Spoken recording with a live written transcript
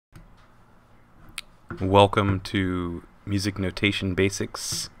Welcome to Music Notation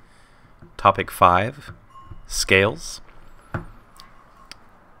Basics, Topic 5, Scales.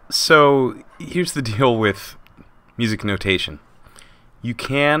 So here's the deal with music notation. You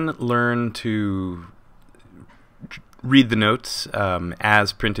can learn to read the notes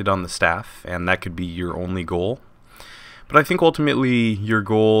as printed on the staff, and that could be your only goal. But I think ultimately your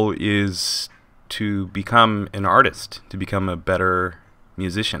goal is to become an artist, to become a better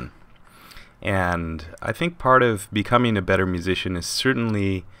musician. And I think part of becoming a better musician is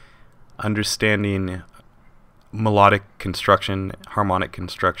certainly understanding melodic construction, harmonic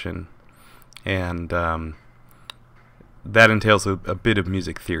construction, and that entails a bit of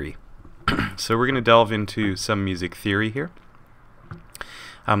music theory. So we're going to delve into some music theory here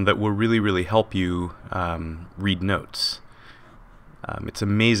that will really help you read notes. It's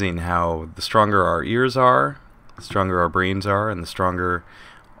amazing how the stronger our ears are, the stronger our brains are, and the stronger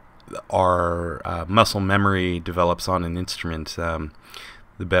our muscle memory develops on an instrument, the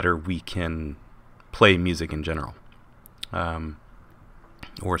better we can play music in general,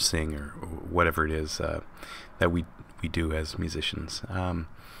 or sing, or whatever it is that we do as musicians.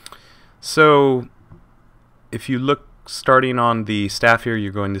 So if you look starting on the staff here,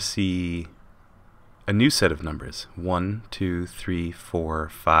 you're going to see a new set of numbers: 1, 2, 3, 4,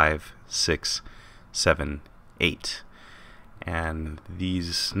 5, 6, 7, 8. And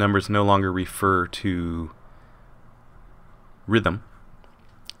these numbers no longer refer to rhythm.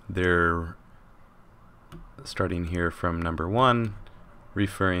 They're starting here from number 1,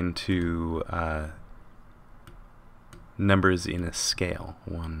 referring to numbers in a scale: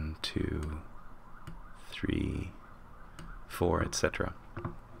 1, 2, 3, 4, etc.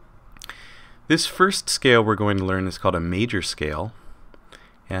 This first scale we're going to learn is called a major scale,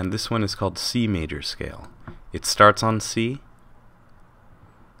 and this one is called C major scale. It starts on C,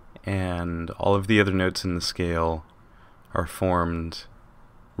 and all of the other notes in the scale are formed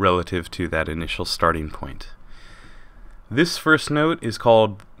relative to that initial starting point. This first note is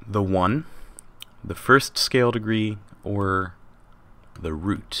called the 1, the first scale degree, or the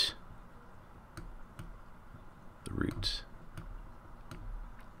root. The root.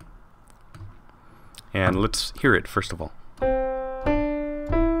 And let's hear it first of all.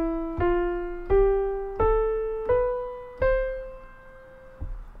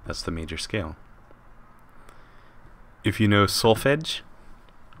 That's the major scale. If you know solfege,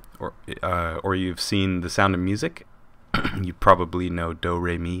 or you've seen The Sound of Music, you probably know do,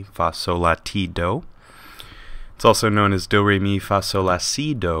 re, mi, fa, sol, la, ti, do. It's also known as do, re, mi, fa, sol, la,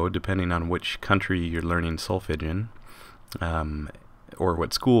 si, do, depending on which country you're learning solfege in, or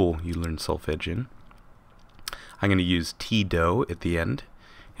what school you learn solfege in. I'm going to use ti, do at the end,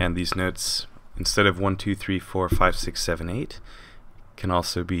 and these notes, instead of 1, 2, 3, 4, 5, 6, 7, 8, can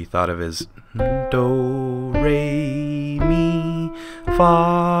also be thought of as do, re, mi,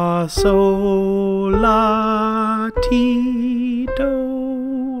 fa, sol, la, ti,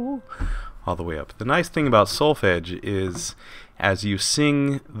 do, all the way up. The nice thing about solfege is as you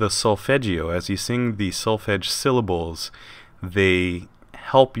sing the solfeggio, as you sing the solfege syllables, they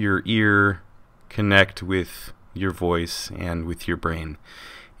help your ear connect with your voice and with your brain,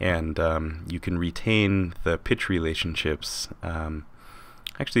 and you can retain the pitch relationships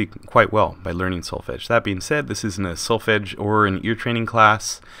actually quite well by learning solfege. That being said, this isn't a solfege or an ear training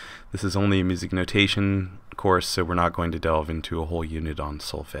class. This is only a music notation course, so we're not going to delve into a whole unit on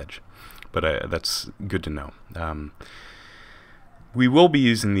solfege, but that's good to know. We will be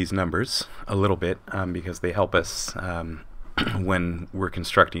using these numbers a little bit because they help us when we're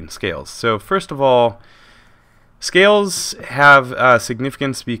constructing scales. So first of all, scales have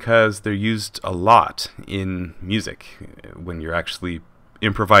significance because they're used a lot in music when you're actually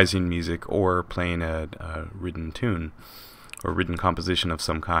improvising music or playing a written tune or written composition of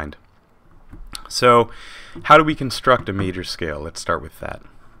some kind. So how do we construct a major scale? Let's start with that.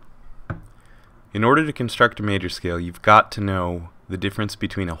 In order to construct a major scale, you've got to know the difference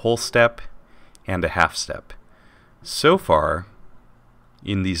between a whole step and a half step. So far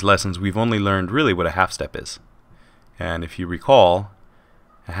in these lessons, we've only learned really what a half step is. And if you recall,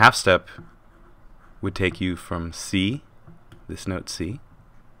 a half step would take you from C, this note C,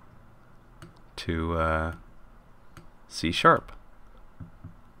 to C sharp.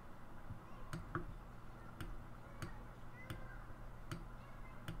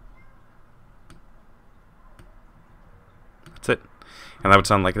 That's it. And that would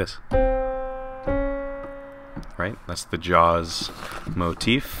sound like this. Right? That's the Jaws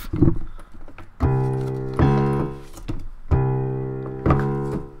motif.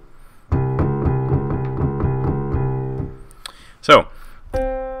 So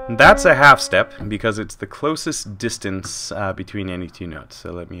That's a half step because it's the closest distance between any two notes.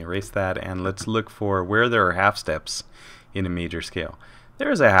 So let me erase that and let's look for where there are half steps in a major scale.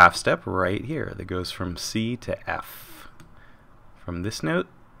 There is a half step right here that goes from C to F. From this note,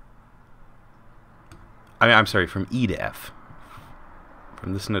 I'm sorry, from E to F.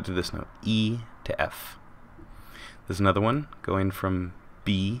 From this note to this note, E to F. There's another one going from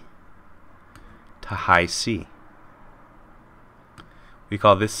B to high C. We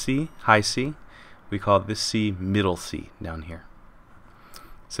call this C high C. We call this C middle C down here.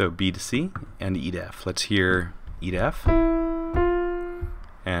 So B to C and E to F. Let's hear E to F.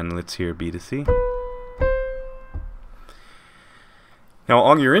 And let's hear B to C. Now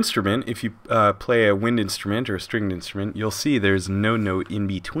on your instrument, if you play a wind instrument or a stringed instrument, you'll see there's no note in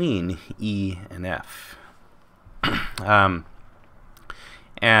between E and F.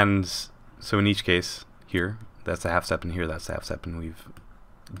 And so in each case, here, that's a half step, and here, that's a half step, and we've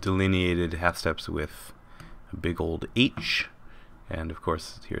delineated half steps with a big old H, and of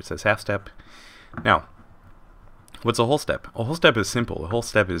course here it says half step. Now, what's a whole step? A whole step is simple. A whole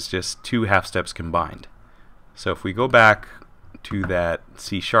step is just two half steps combined. So if we go back to that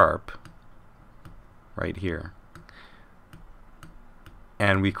C sharp right here,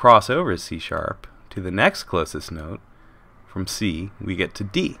 and we cross over C sharp to the next closest note, from C we get to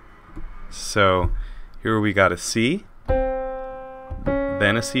D. So here we got a C,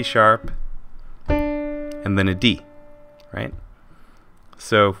 then a C sharp, and then a D, right?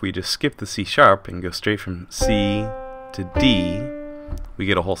 So if we just skip the C sharp and go straight from C to D, we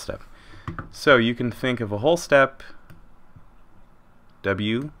get a whole step. So you can think of a whole step,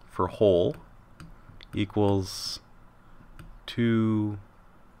 W for whole, equals 2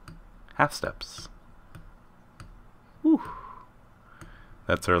 half steps. Whew.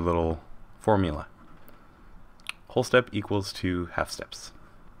 That's our little formula. Whole step equals 2 half steps.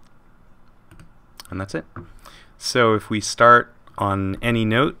 And that's it. So if we start on any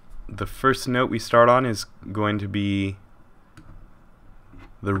note, the first note we start on is going to be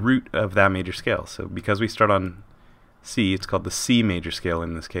the root of that major scale. So because we start on C, it's called the C major scale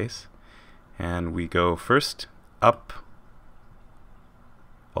in this case. And we go first up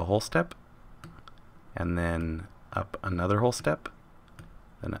a whole step, and then up another whole step,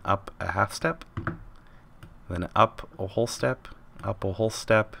 then up a half step, then up a whole step, up a whole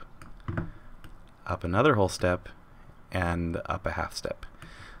step, up another whole step, and up a half step.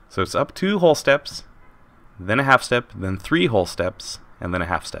 So it's up 2 whole steps, then a half step, then 3 whole steps, and then a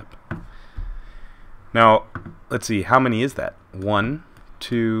half step. Now, let's see, how many is that? 1,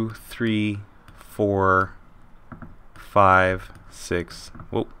 2, 3, 4, 5, 6,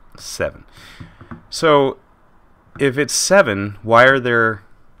 7. So if it's 7, why are there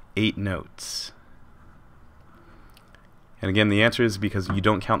 8 notes? And again, the answer is because you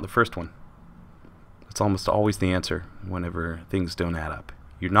don't count the first one. That's almost always the answer whenever things don't add up.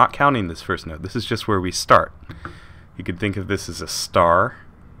 You're not counting this first note. This is just where we start. You could think of this as a star.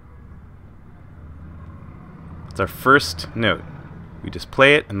 It's our first note. We just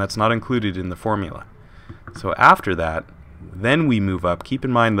play it, and that's not included in the formula. So after that, then we move up. Keep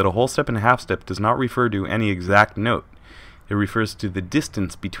in mind that a whole step and a half step does not refer to any exact note. It refers to the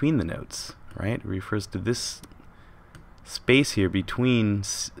distance between the notes, right? It refers to this space here between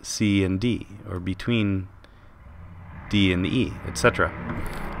C and D, or between D and E, etc.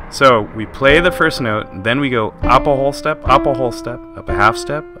 So we play the first note, then we go up a whole step, up a whole step, up a half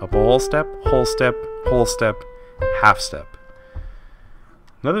step, up a whole step, half step.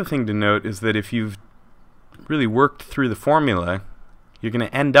 Another thing to note is that if you've really worked through the formula, you're going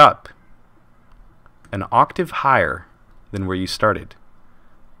to end up an octave higher than where you started.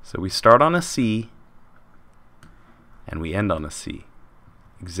 So we start on a C and we end on a C,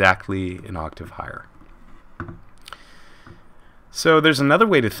 exactly an octave higher. So there's another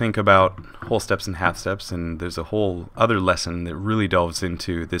way to think about whole steps and half steps, and there's a whole other lesson that really delves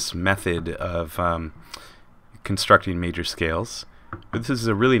into this method of constructing major scales. But this is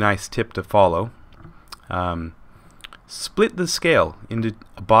a really nice tip to follow. Split the scale into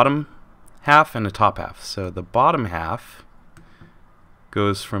a bottom half and a top half. So the bottom half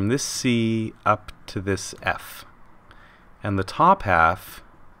goes from this C up to this F, and the top half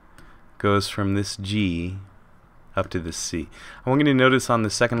goes from this G up to this C. I want you to notice on the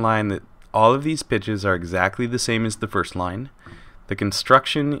second line that all of these pitches are exactly the same as the first line. The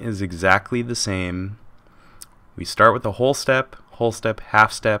construction is exactly the same. We start with a whole step,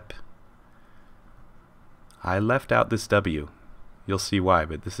 half step. I left out this W. You'll see why,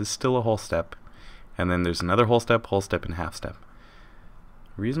 but this is still a whole step. And then there's another whole step, and half step.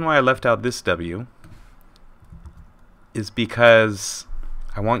 The reason why I left out this W is because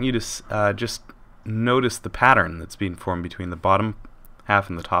I want you to just notice the pattern that's being formed between the bottom half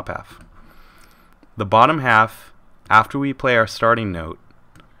and the top half. The bottom half, after we play our starting note,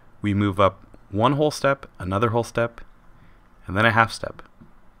 we move up one whole step, another whole step, and then a half step.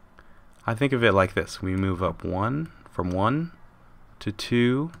 I think of it like this. We move up from 1 to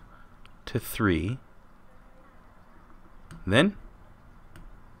 2 to 3. Then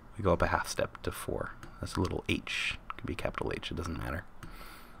we go up a half step to 4. That's a little H. It could be capital H, it doesn't matter.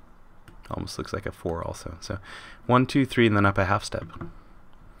 Almost looks like a 4 also. So 1, 2, 3, and then up a half step.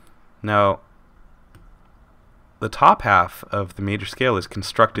 Now, the top half of the major scale is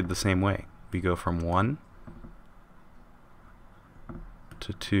constructed the same way. We go from 1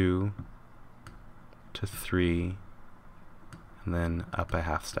 to 2 to 3, and then up a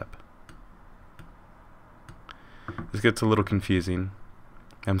half step. This gets a little confusing.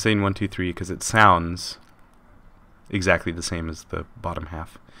 I'm saying 1, 2, 3 because it sounds exactly the same as the bottom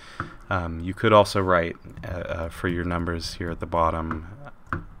half. You could also write for your numbers here at the bottom,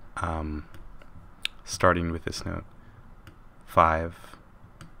 starting with this note, 5,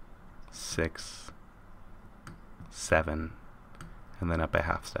 6, 7, and then up a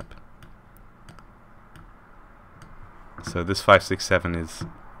half step. So this 5, 6, 7 is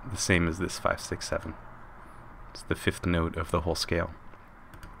the same as this 5, 6, 7. It's the fifth note of the whole scale.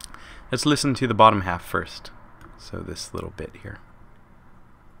 Let's listen to the bottom half first. So this little bit here.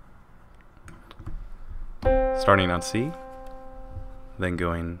 Starting on C, then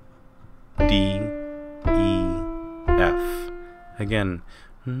going D, E, F. Again,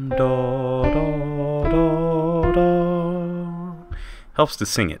 do, do, do, do. Helps to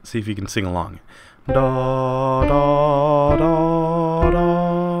sing it. See if you can sing along. Do, do, do, do.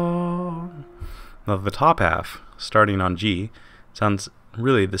 Now the top half, starting on G, sounds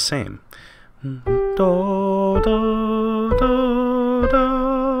really the same. Do, do, do,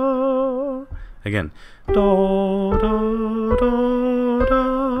 do. Again, do, do, do,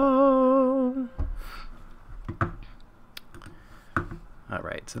 do.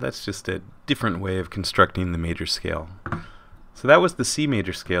 Alright, so that's just a different way of constructing the major scale. So that was the C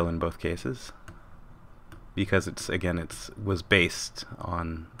major scale in both cases, because it was based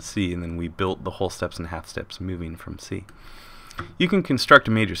on C, and then we built the whole steps and half steps moving from C. You can construct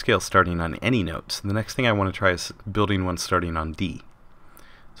a major scale starting on any note. So the next thing I want to try is building one starting on D.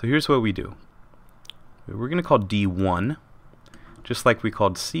 So here's what we do. We're going to call D 1, just like we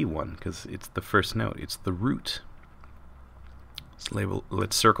called C 1, because it's the first note. It's the root.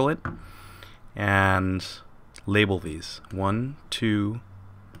 Let's circle it and label these. 1, 2,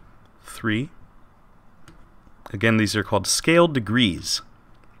 3. Again, these are called scale degrees.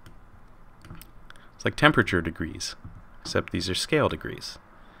 It's like temperature degrees, except these are scale degrees.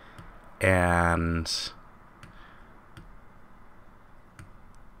 And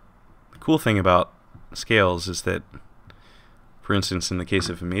the cool thing about scales is that, for instance, in the case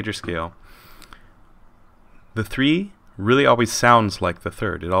of a major scale, the 3 really always sounds like the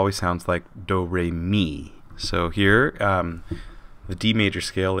third. It always sounds like do, re, mi. So here, the D major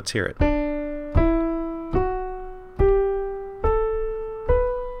scale, let's hear it.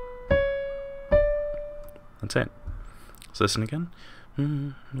 That's it. Let's listen again.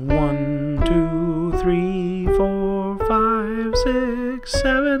 1, 2, 3, 4, 5, 6,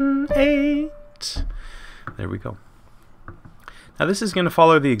 7, 8. There we go. Now this is going to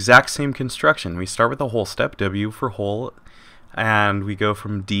follow the exact same construction. We start with a whole step, W for whole, and we go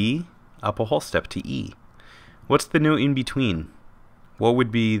from D up a whole step to E. What's the note in between? What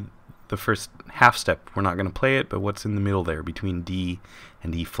would be the first half step? We're not going to play it, but what's in the middle there between D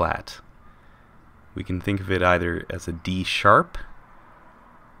and E flat? We can think of it either as a D sharp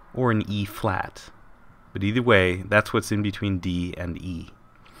or an E flat. But either way, that's what's in between D and E.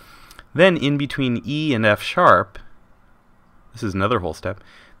 Then in between E and F sharp, this is another whole step,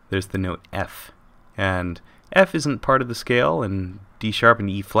 there's the note F. And F isn't part of the scale, and D sharp and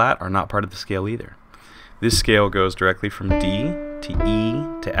E flat are not part of the scale either. This scale goes directly from D to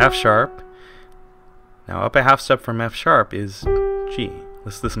E to F sharp. Now up a half step from F sharp is G.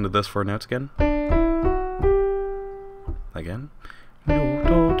 Let's listen to those 4 notes again. Again.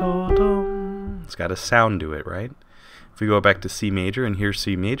 It's got a sound to it, right? If we go back to C major and here's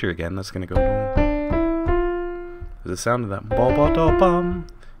C major again, that's going to go. There's a sound of that. Ba ba da bum.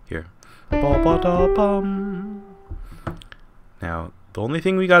 Here. Ba ba da bum. Now, the only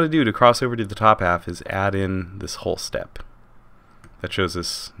thing we got to do to cross over to the top half is add in this whole step. That shows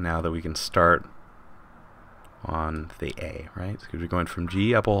us now that we can start on the A, right? Because we're going from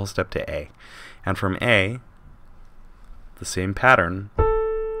G up a whole step to A. And from A, the same pattern,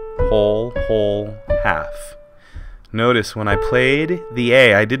 whole, whole, half. Notice when I played the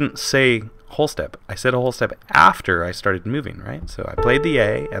A, I didn't say whole step. I said a whole step after I started moving, right? So I played the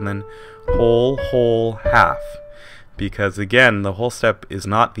A and then whole, half. Because again, the whole step is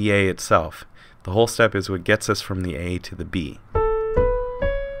not the A itself. The whole step is what gets us from the A to the B.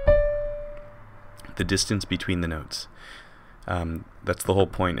 The distance between the notes. That's the whole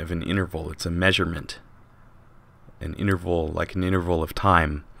point of an interval. It's a measurement. An interval, like an interval of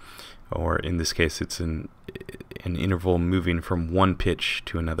time. Or in this case, it's an interval moving from one pitch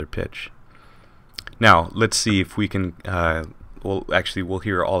to another pitch. Now, let's see if we can, we'll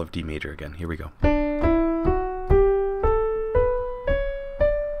hear all of D major again. Here we go.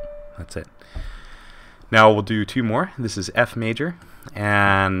 That's it. Now we'll do two more. This is F major,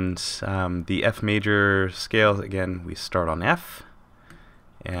 and the F major scale, again, we start on F,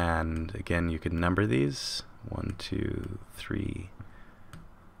 and again, you can number these. 1, 2, 3,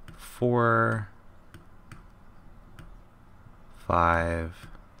 4, 5,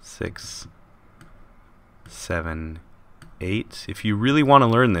 6, 7, 8. If you really want to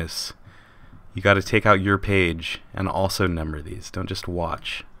learn this, you got to take out your page and also number these. Don't just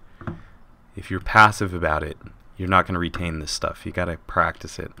watch. If you're passive about it, you're not going to retain this stuff. You got to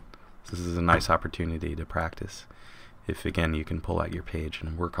practice it. This is a nice opportunity to practice. If again you can pull out your page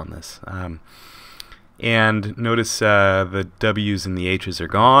and work on this. And notice the W's and the H's are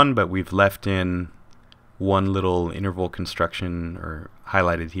gone, but we've left in one little interval construction, or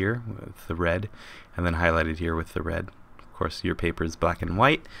highlighted here with the red, and then highlighted here with the red. Of course, your paper is black and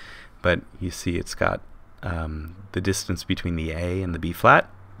white, but you see it's got the distance between the A and the B flat.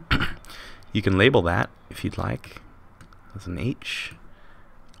 You can label that if you'd like as an H.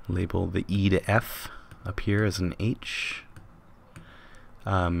 Label the E to F up here as an H.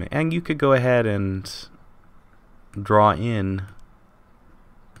 And you could go ahead and draw in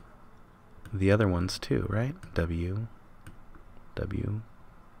the other ones too, right? W, W,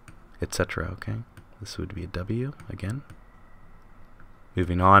 etc. Okay, this would be a W again.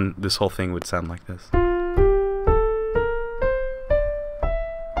 Moving on, this whole thing would sound like this.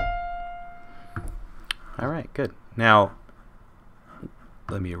 Alright, good. Now,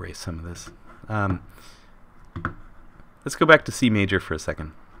 let me erase some of this. Let's go back to C major for a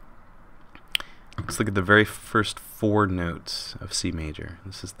second. Let's look at the very first 4 notes of C major.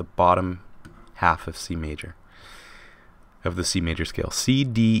 This is the bottom half of C major, of the C major scale. C,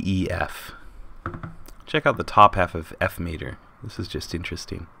 D, E, F. Check out the top half of F major. This is just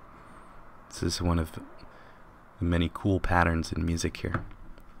interesting. This is one of the many cool patterns in music here.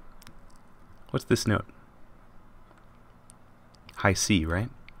 What's this note? High C, right?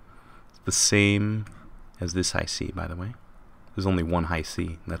 It's the same as this high C, by the way. There's only one high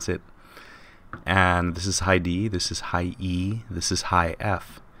C, that's it. And this is high D, this is high E, this is high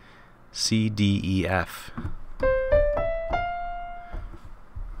F. C, D, E, F.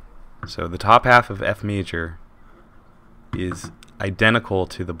 So the top half of F major is identical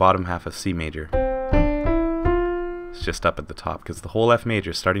to the bottom half of C major. It's just up at the top, because the whole F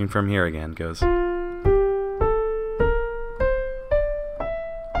major, starting from here again, goes.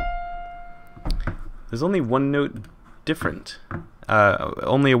 There's only one note different.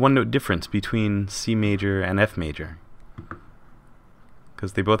 Only a one note difference between C major and F major.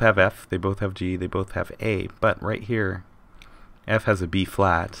 Because they both have F, they both have G, they both have A. But right here, F has a B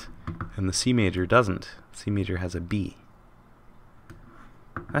flat, and the C major doesn't. C major has a B.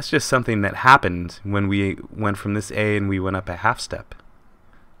 That's just something that happened when we went from this A and we went up a half step.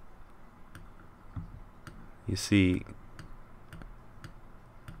 You see,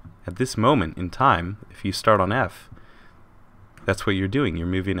 at this moment in time, if you start on F, that's what you're doing. You're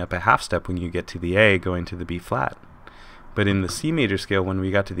moving up a half step when you get to the A, going to the B flat. But in the C major scale, when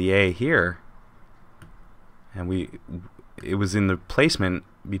we got to the A here, and it was in the placement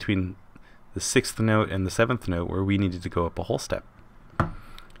between the 6th note and the 7th note where we needed to go up a whole step.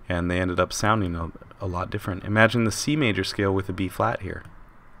 And they ended up sounding a lot different. Imagine the C major scale with a B flat here.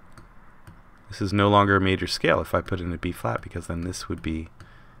 This is no longer a major scale if I put in a B flat, because then this would be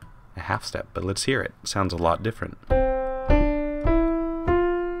a half step. But let's hear it. It sounds a lot different.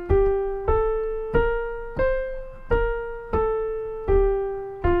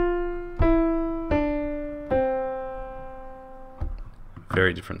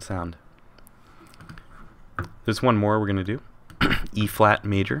 Very different sound. There's one more we're going to do. E flat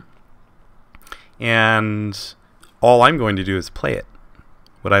major. And all I'm going to do is play it.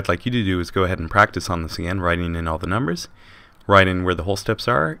 What I'd like you to do is go ahead and practice on this again, writing in all the numbers, write in where the whole steps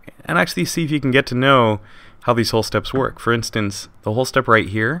are, and actually see if you can get to know how these whole steps work. For instance, the whole step right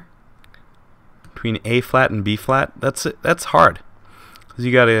here, between A flat and B flat, that's hard. Because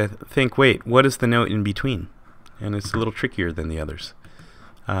you got to think, wait, what is the note in between? and it's a little trickier than the others.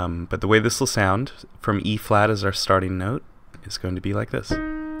 But the way this will sound from E flat as our starting note is going to be like this.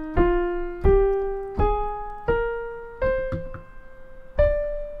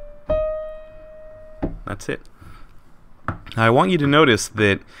 That's it. Now I want you to notice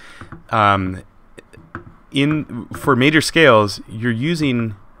that for major scales, you're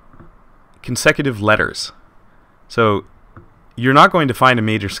using consecutive letters. So you're not going to find a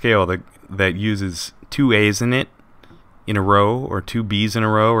major scale that uses 2 A's in it in a row, or 2 B's in a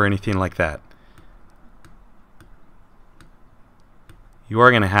row, or anything like that. You are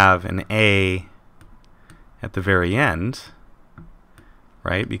going to have an A at the very end,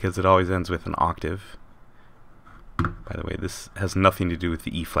 right? Because it always ends with an octave. By the way, this has nothing to do with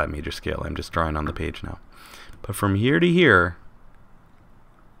the E flat major scale. I'm just drawing on the page now. But from here to here,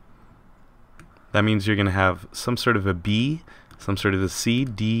 that means you're going to have some sort of a B, some sort of a C,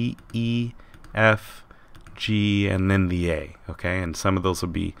 D, E, F, G, and then the A. Okay, and some of those will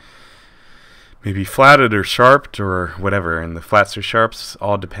be maybe flatted or sharped or whatever. And the flats or sharps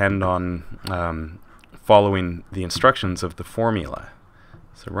all depend on following the instructions of the formula.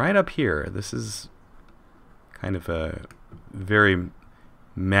 So right up here, this is kind of a very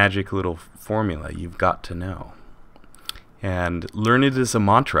magic little formula you've got to know. And learn it as a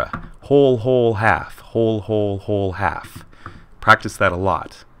mantra. Whole, whole, half. Whole, whole, whole, half. Practice that a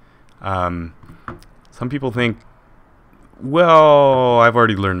lot. Some people think, well, I've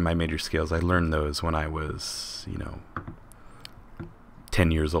already learned my major scales. I learned those when I was,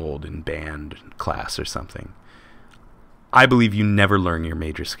 10 years old in band class or something. I believe you never learn your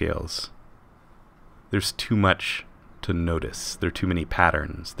major scales. There's too much to notice. There are too many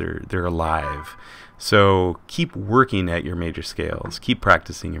patterns. They're alive. So keep working at your major scales. Keep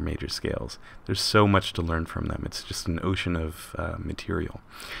practicing your major scales. There's so much to learn from them. It's just an ocean of material.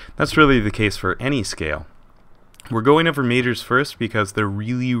 That's really the case for any scale. We're going over majors first because they're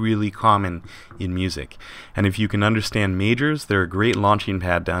really, really common in music. And if you can understand majors, they're a great launching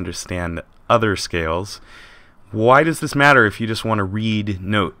pad to understand other scales. Why does this matter if you just want to read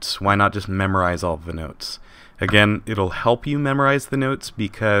notes? Why not just memorize all of the notes? Again, it'll help you memorize the notes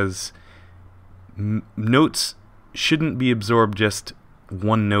because notes shouldn't be absorbed just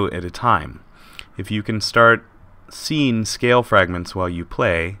one note at a time. If you can start seeing scale fragments while you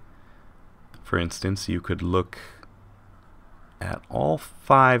play, for instance, you could look at all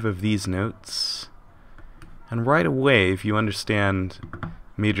 5 of these notes, and right away, if you understand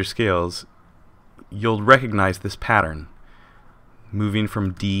major scales, you'll recognize this pattern, moving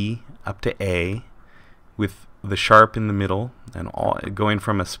from D up to A with the sharp in the middle, and going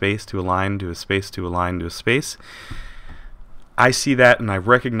from a space to a line to a space to a line to a space. I see that and I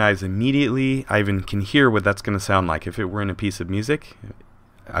recognize immediately. I even can hear what that's going to sound like. If it were in a piece of music,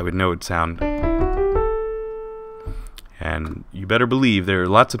 I would know it would sound. And you better believe there are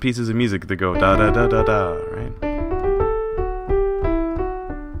lots of pieces of music that go da da da da da, right?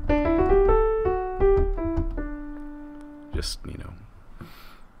 Just,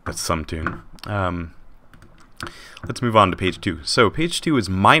 that's some tune. Let's move on to page 2. So page 2 is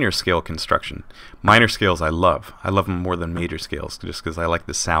minor scale construction. Minor scales I love. I love them more than major scales just because I like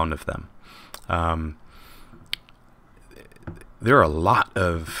the sound of them. There are a lot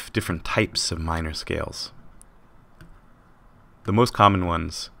of different types of minor scales. The most common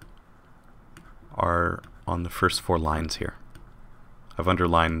ones are on the first 4 lines here. I've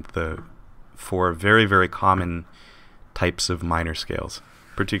underlined the 4 very, very common types of minor scales,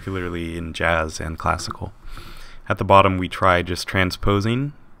 particularly in jazz and classical. At the bottom we try just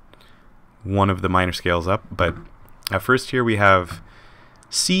transposing one of the minor scales up, but at first here we have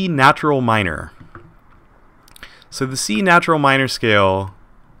C natural minor. So the C natural minor scale,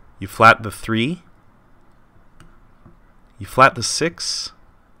 you flat the 3, you flat the 6,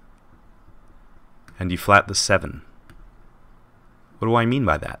 and you flat the 7. What do I mean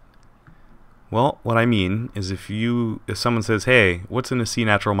by that? Well, what I mean is if someone says, hey, what's in a C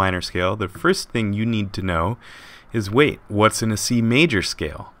natural minor scale? The first thing you need to know is, wait, what's in a C major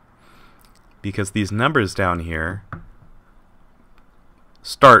scale? Because these numbers down here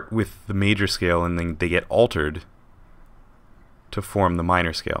start with the major scale and then they get altered to form the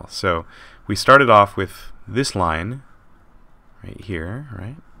minor scale. So we started off with this line right here,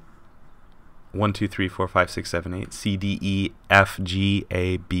 right? 1, 2, 3, 4, 5, 6, 7, 8, C, D, E, F, G,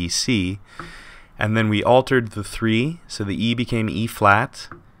 A, B, C. And then we altered the 3, so the E became E flat,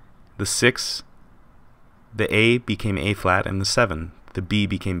 the 6, the A became A flat, and the 7, the B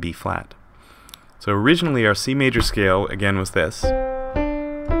became B flat. So originally our C major scale, again, was this.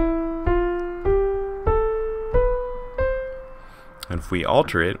 And if we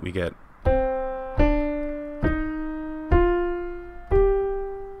alter it, we get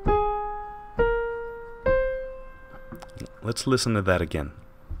Let's listen to that again.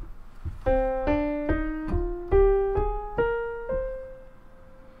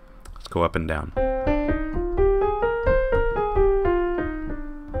 Let's go up and down.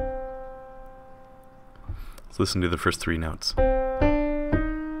 Let's listen to the first 3 notes.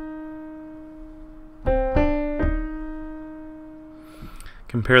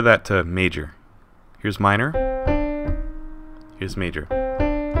 Compare that to major. Here's minor. Here's major.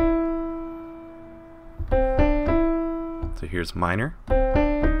 So here's minor.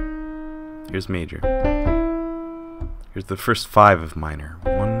 Here's major. Here's the first 5 of minor.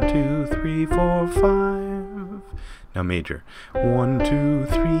 1, 2, 3, 4, 5. Now major. 1, 2,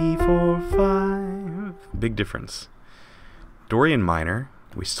 3, 4, 5. Big difference. Dorian minor,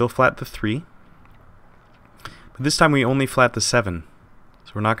 we still flat the 3. But this time we only flat the 7.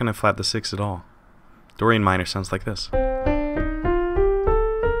 So we're not going to flat the 6 at all. Dorian minor sounds like this. Let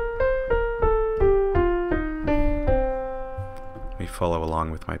me follow along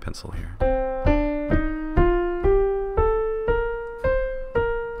with my pencil here.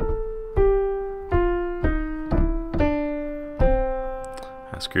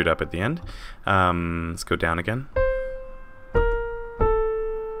 I screwed up at the end. Let's go down again.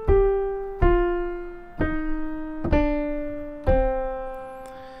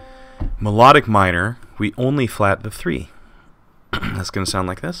 Melodic minor, we only flat the 3. That's going to sound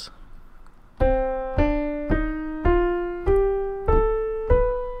like this.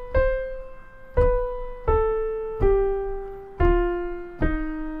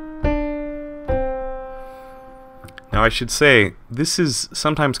 Now I should say, this is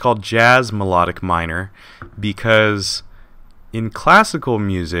sometimes called jazz melodic minor because in classical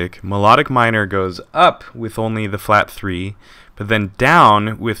music, melodic minor goes up with only the flat 3, but then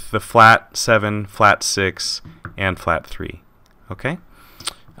down with the flat 7, flat 6, and flat 3. Okay?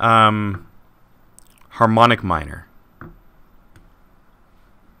 Harmonic minor.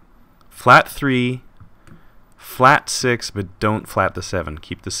 Flat 3, flat 6, but don't flat the 7.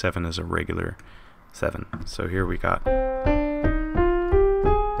 Keep the 7 as a regular 7. So here we got.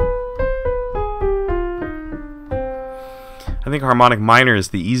 I think harmonic minor is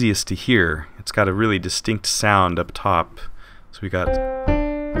the easiest to hear. It's got a really distinct sound up top. So we got.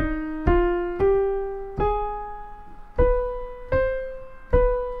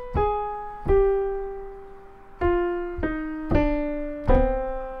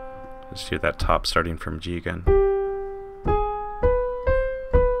 Just hear that top starting from G again.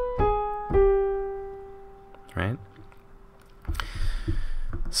 Right?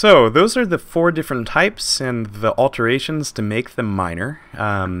 So those are the 4 different types and the alterations to make them minor.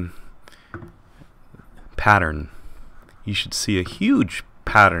 Pattern. You should see a huge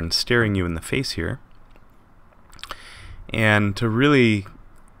pattern staring you in the face here. And to really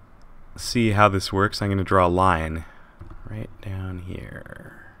see how this works, I'm going to draw a line right down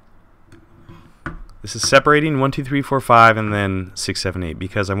here. This is separating 1, 2, 3, 4, 5, and then 6, 7, 8,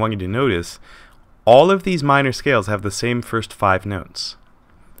 because I want you to notice all of these minor scales have the same first 5 notes.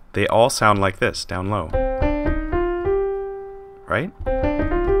 They all sound like this, down low. Right?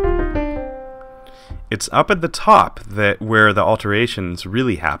 It's up at the top that where the alterations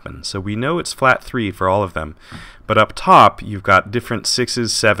really happen. So we know it's flat 3 for all of them. But up top, you've got different 6s,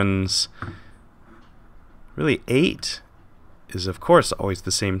 7s. Really, 8 is, of course, always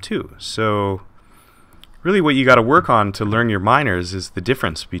the same too. So really what you got to work on to learn your minors is the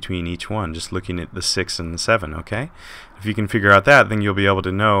difference between each one, just looking at the 6 and the 7, okay? If you can figure out that, then you'll be able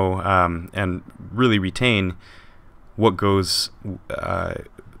to know and really retain what goes,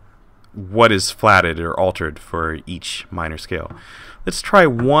 what is flatted or altered for each minor scale. Let's try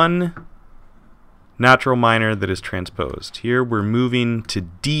one natural minor that is transposed. Here we're moving to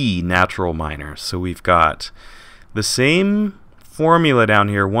D natural minor. So we've got the same formula down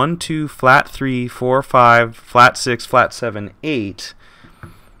here. 1, 2, flat 3, 4, 5, flat 6, flat 7, 8.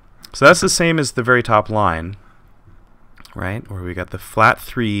 So that's the same as the very top line, right? Where we got the flat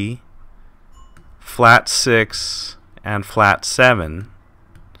 3, flat 6, and flat 7.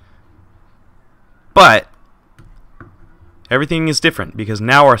 But everything is different because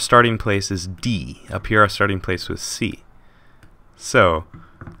now our starting place is D. Up here our starting place was C. So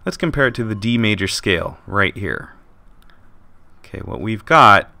let's compare it to the D major scale right here. Okay, what we've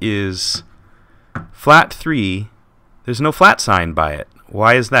got is flat 3. There's no flat sign by it.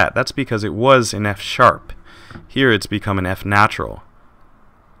 Why is that? That's because it was an F sharp. Here it's become an F natural.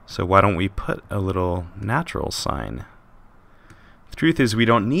 So why don't we put a little natural sign? The truth is we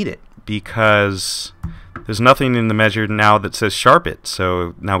don't need it because there's nothing in the measure now that says sharp it.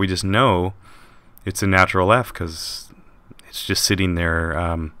 So now we just know it's a natural F because it's just sitting there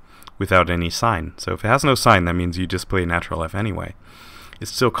without any sign. So if it has no sign, that means you just play natural F anyway.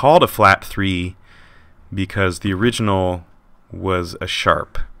 It's still called a flat 3 because the original was a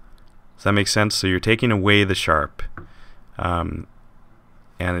sharp. Does that make sense? So you're taking away the sharp, and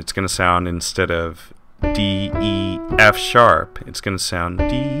it's going to sound, instead of D, E, F sharp, it's going to sound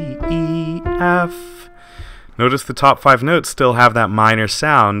D, E, F. Notice the top 5 notes still have that minor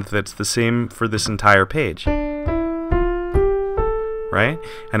sound that's the same for this entire page. Right?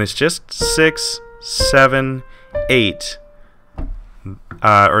 And it's just 6, 7, 8,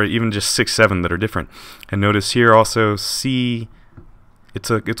 or even just 6, 7 that are different. And notice here also C, it's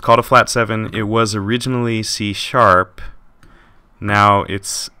called a flat 7. It was originally C sharp. Now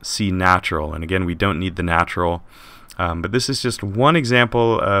it's C natural. And again, we don't need the natural. But this is just one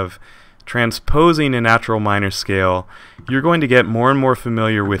example of transposing a natural minor scale. You're going to get more and more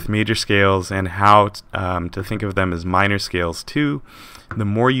familiar with major scales and how to think of them as minor scales too. The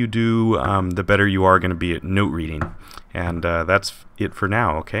more you do, the better you are going to be at note reading. And that's it for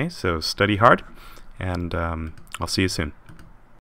now, okay? So study hard, and I'll see you soon.